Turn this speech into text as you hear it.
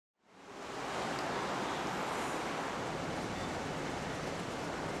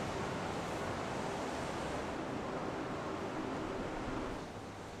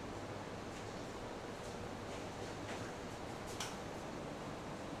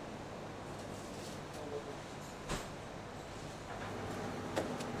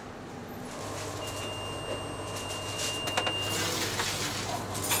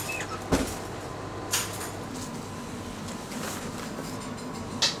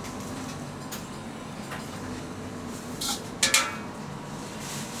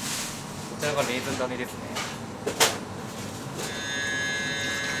ちらがレーズン種ですね。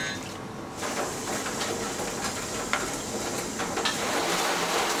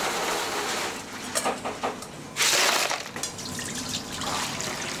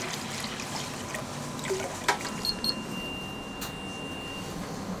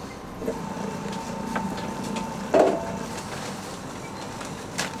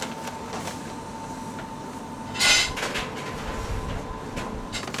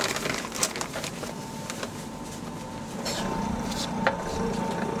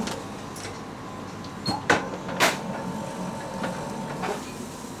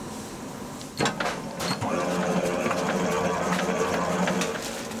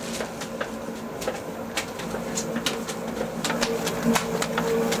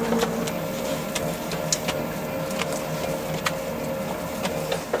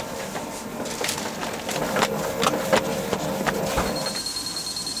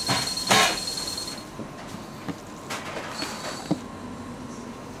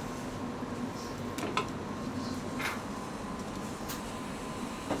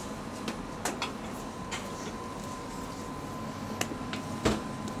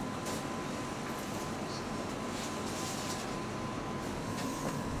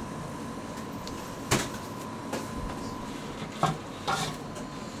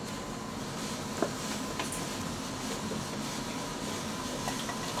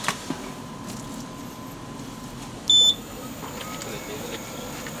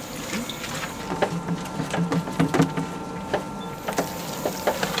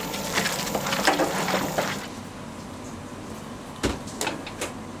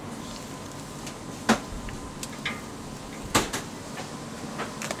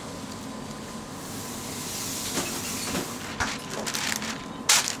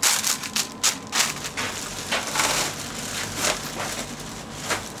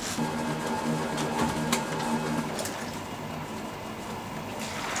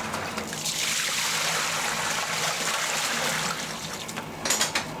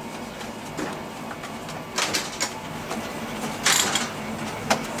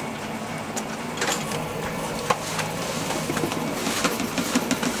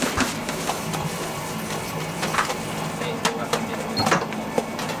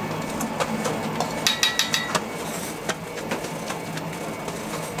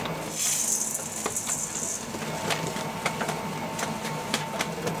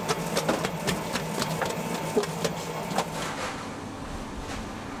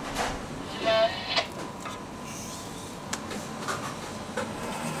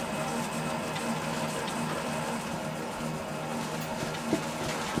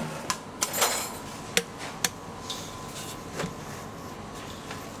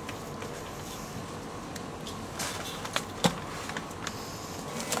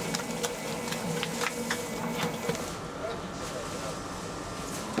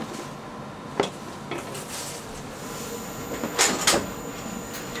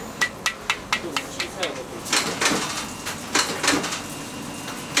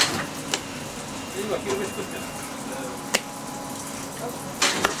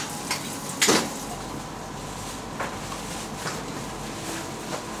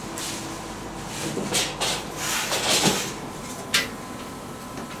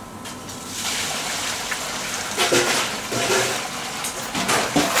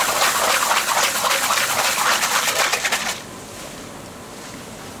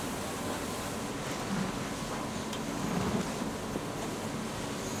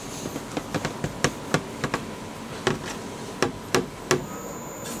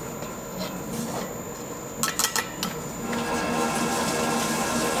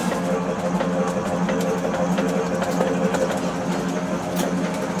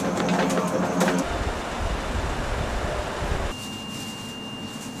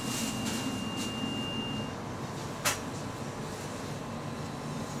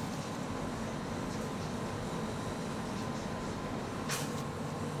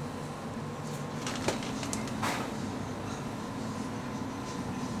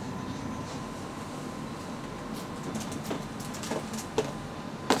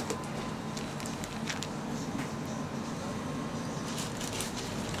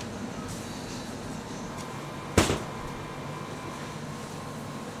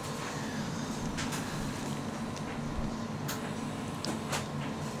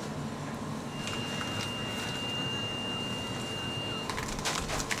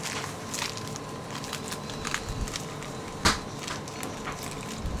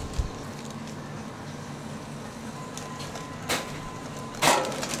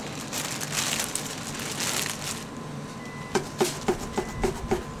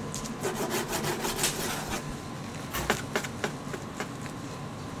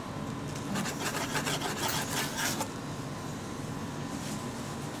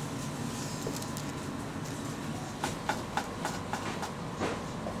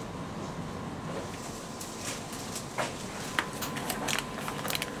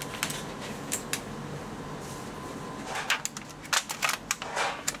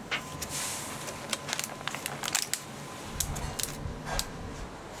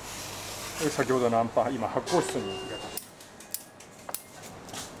先ほどのあんパン、今発酵室に入れます。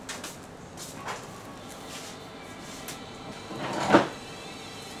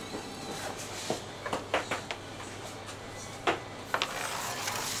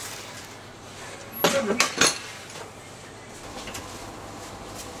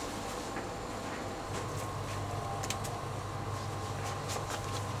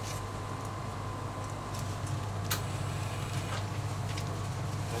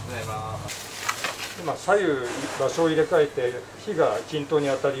今左右場所を入れ替えて火が均等に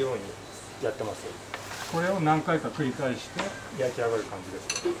当たるようにやってます。これを何回か繰り返して焼き上がる感じです。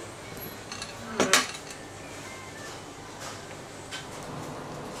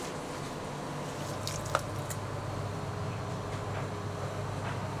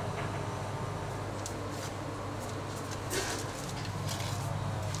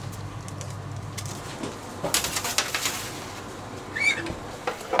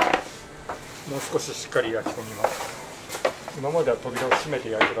もう少ししっかり焼き込みます。今までは扉を閉めて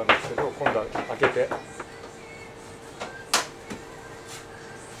焼いてたんですけど、今度は開けて。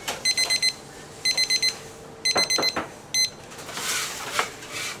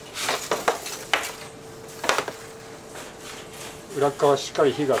裏側しっか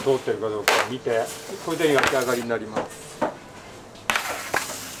り火が通ってるかどうかを見て、これで焼き上がりになります。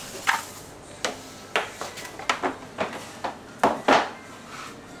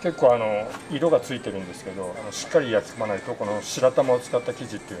結構色がついてるんですけど、しっかり焼き込まないとこの白玉を使った生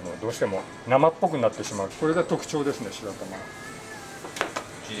地っていうのはどうしても生っぽくなってしまう。これが特徴ですね、白玉。う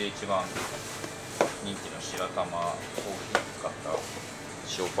ちで一番人気の白玉を使った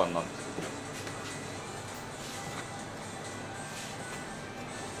塩パンなんですけど。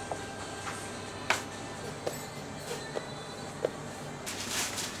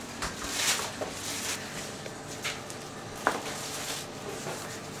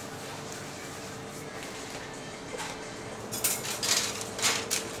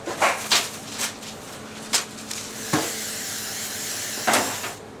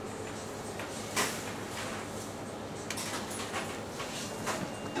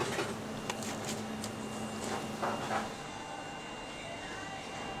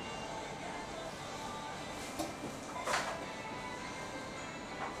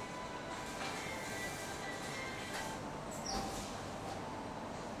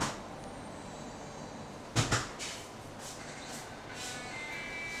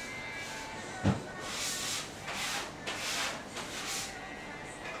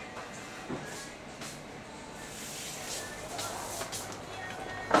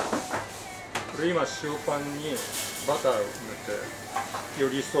これ今塩パンにバターを塗ってよ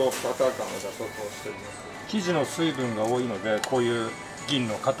り一層バター感を出そうとしています。生地の水分が多いので、こういう銀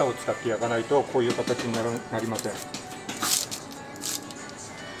の型を使って焼かないとこういう形になりません。つ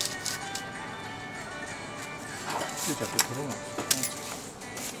いちゃって取れないですね。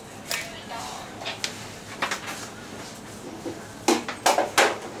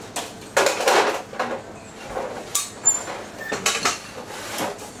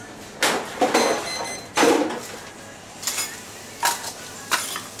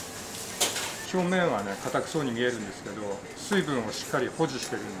表面はね硬くそうに見えるんですけど、水分をしっかり保持し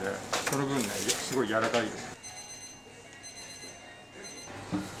てるんで、その分ねすごい柔らかいです。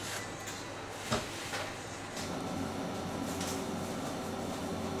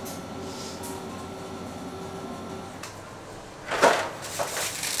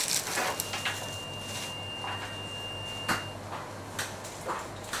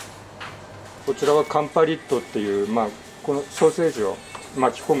こちらはカンパリットっていう、このソーセージを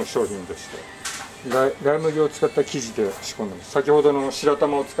巻き込む商品でして、ライ麦を使った生地で仕込んでます。先ほどの白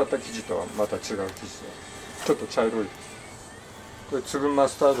玉を使った生地とはまた違う生地で、ちょっと茶色い。これ粒マ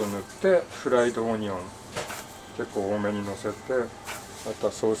スタードを塗ってフライドオニオン結構多めにのせて、ま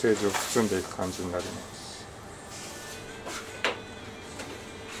たソーセージを包んでいく感じになります。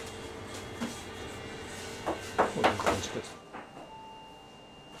こういう感じです。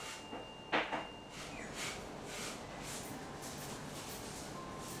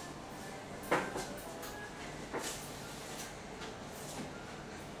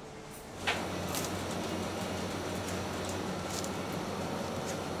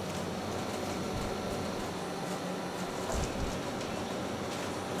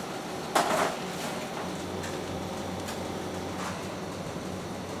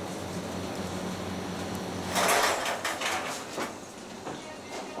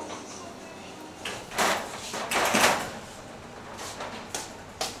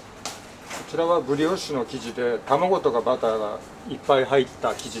ちらはブリオッシュの生地で、卵とかバターがいっぱい入っ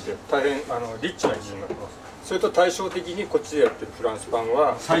た生地で大変リッチな生地になってます。それと対照的にこっちでやってるフランスパン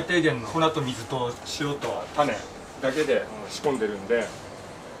は最低限の粉と水と塩と種だけで仕込んでるんで、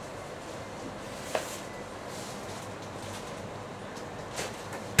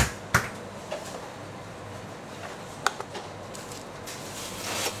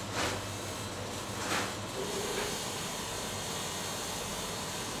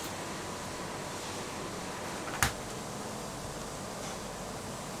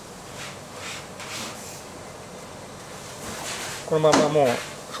このままもう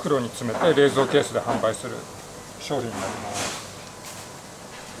袋に詰めて冷蔵ケースで販売する商品になります。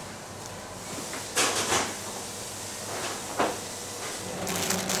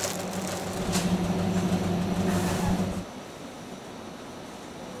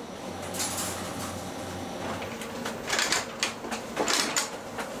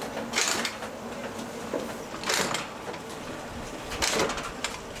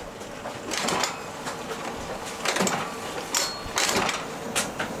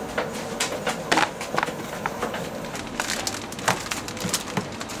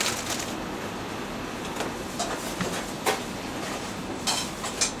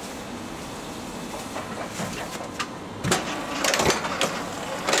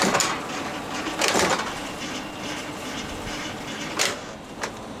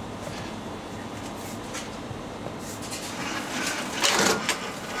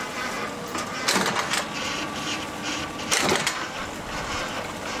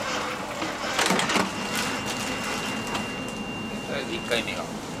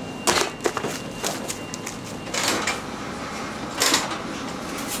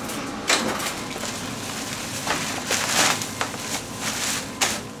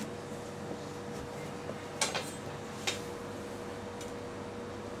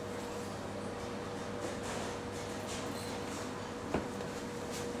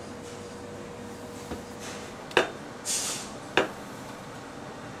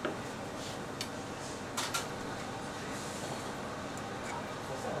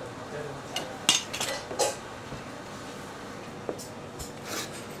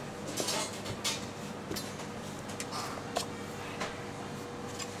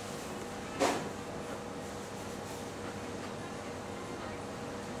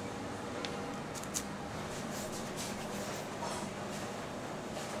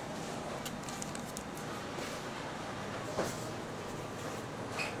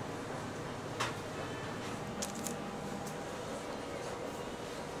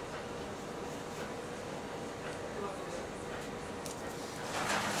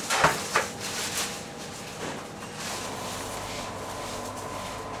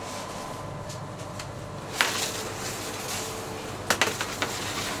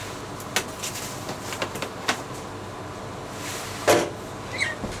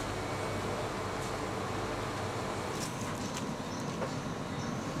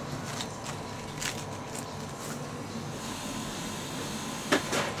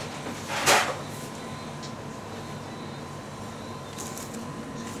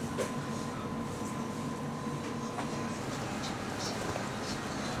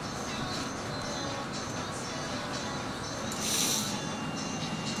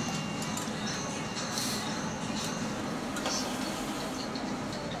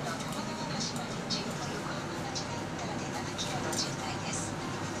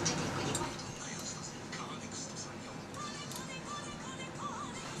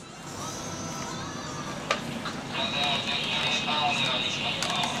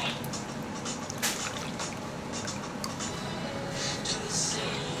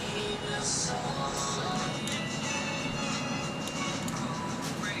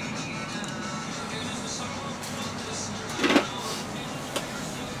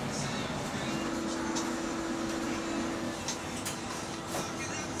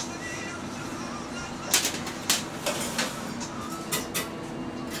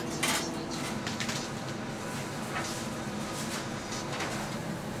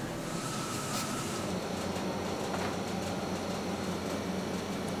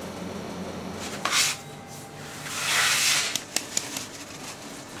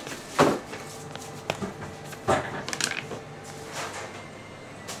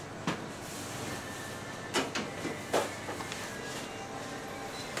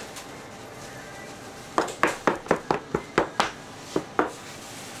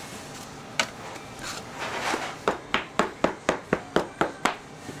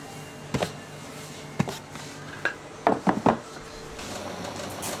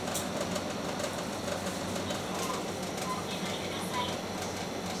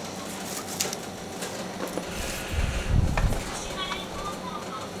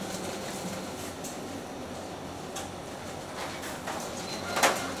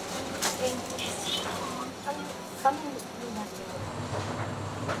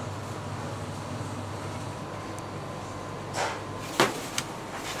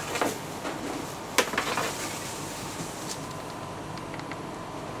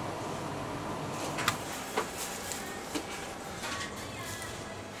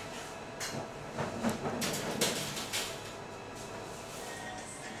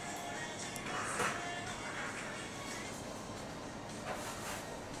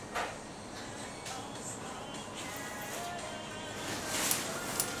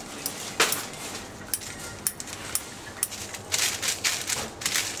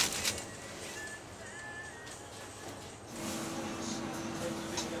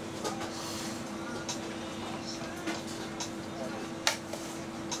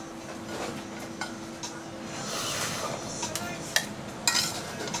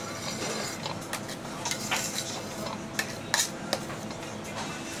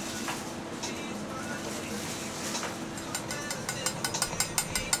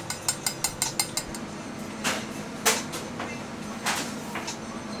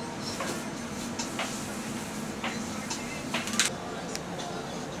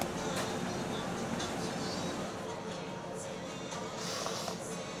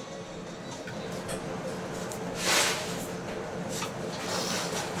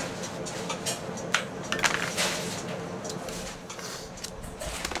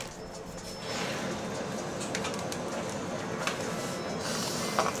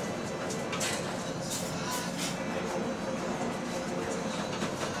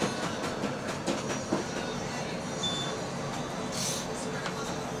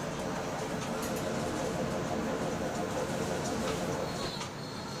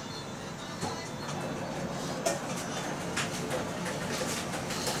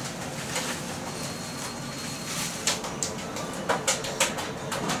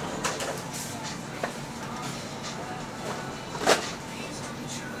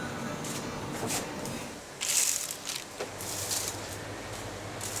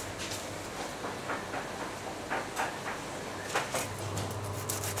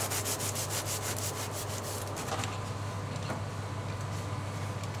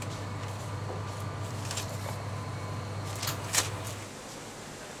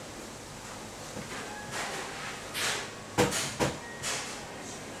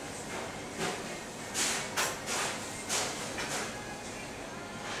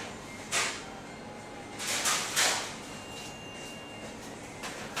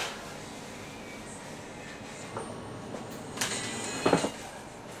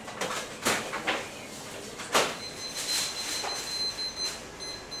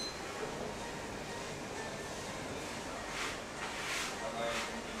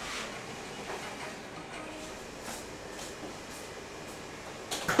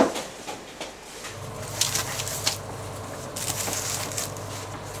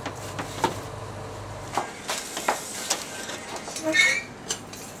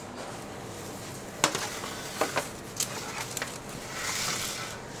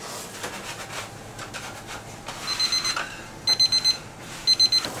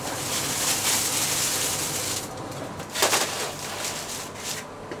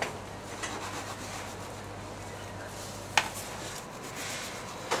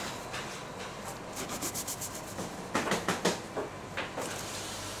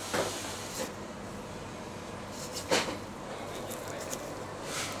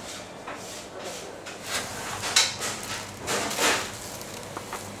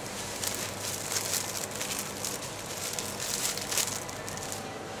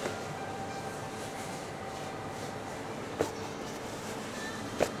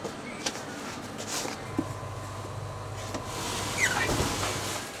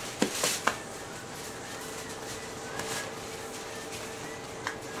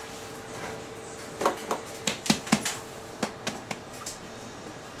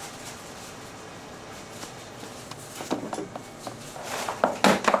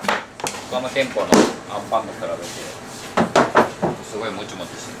他の店舗のあんパンと比べてすごいもちもち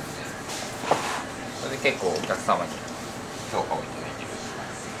してるんで、それで結構お客様に評価をいただいてる。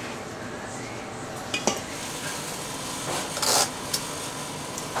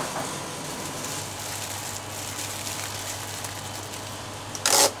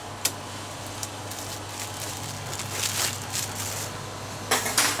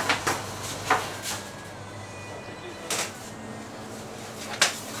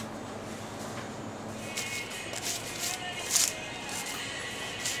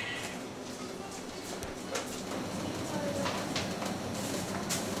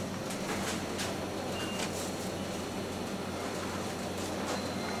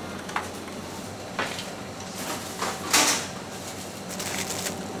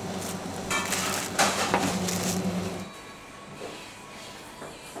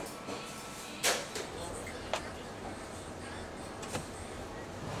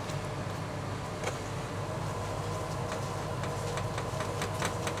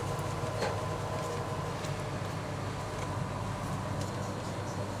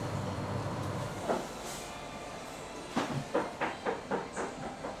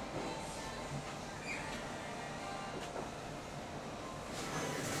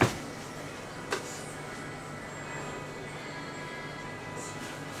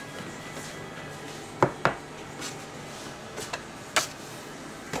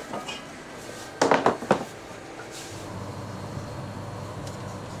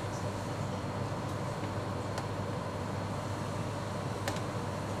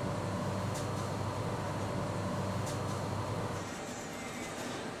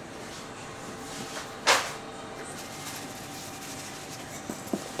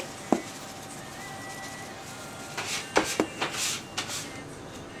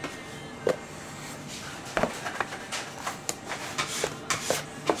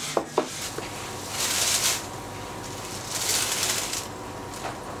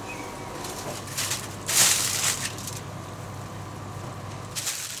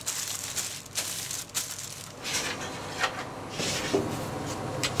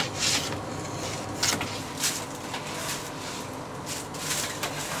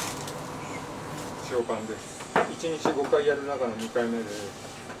塩パンです。1日5回やる中の2回目で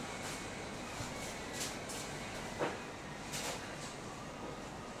す。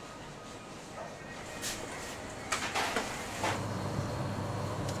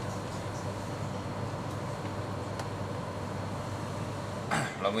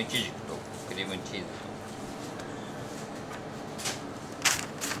ラムイチジクとクリームチーズと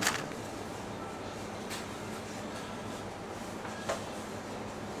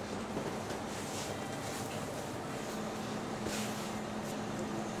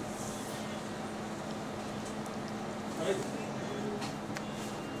はい。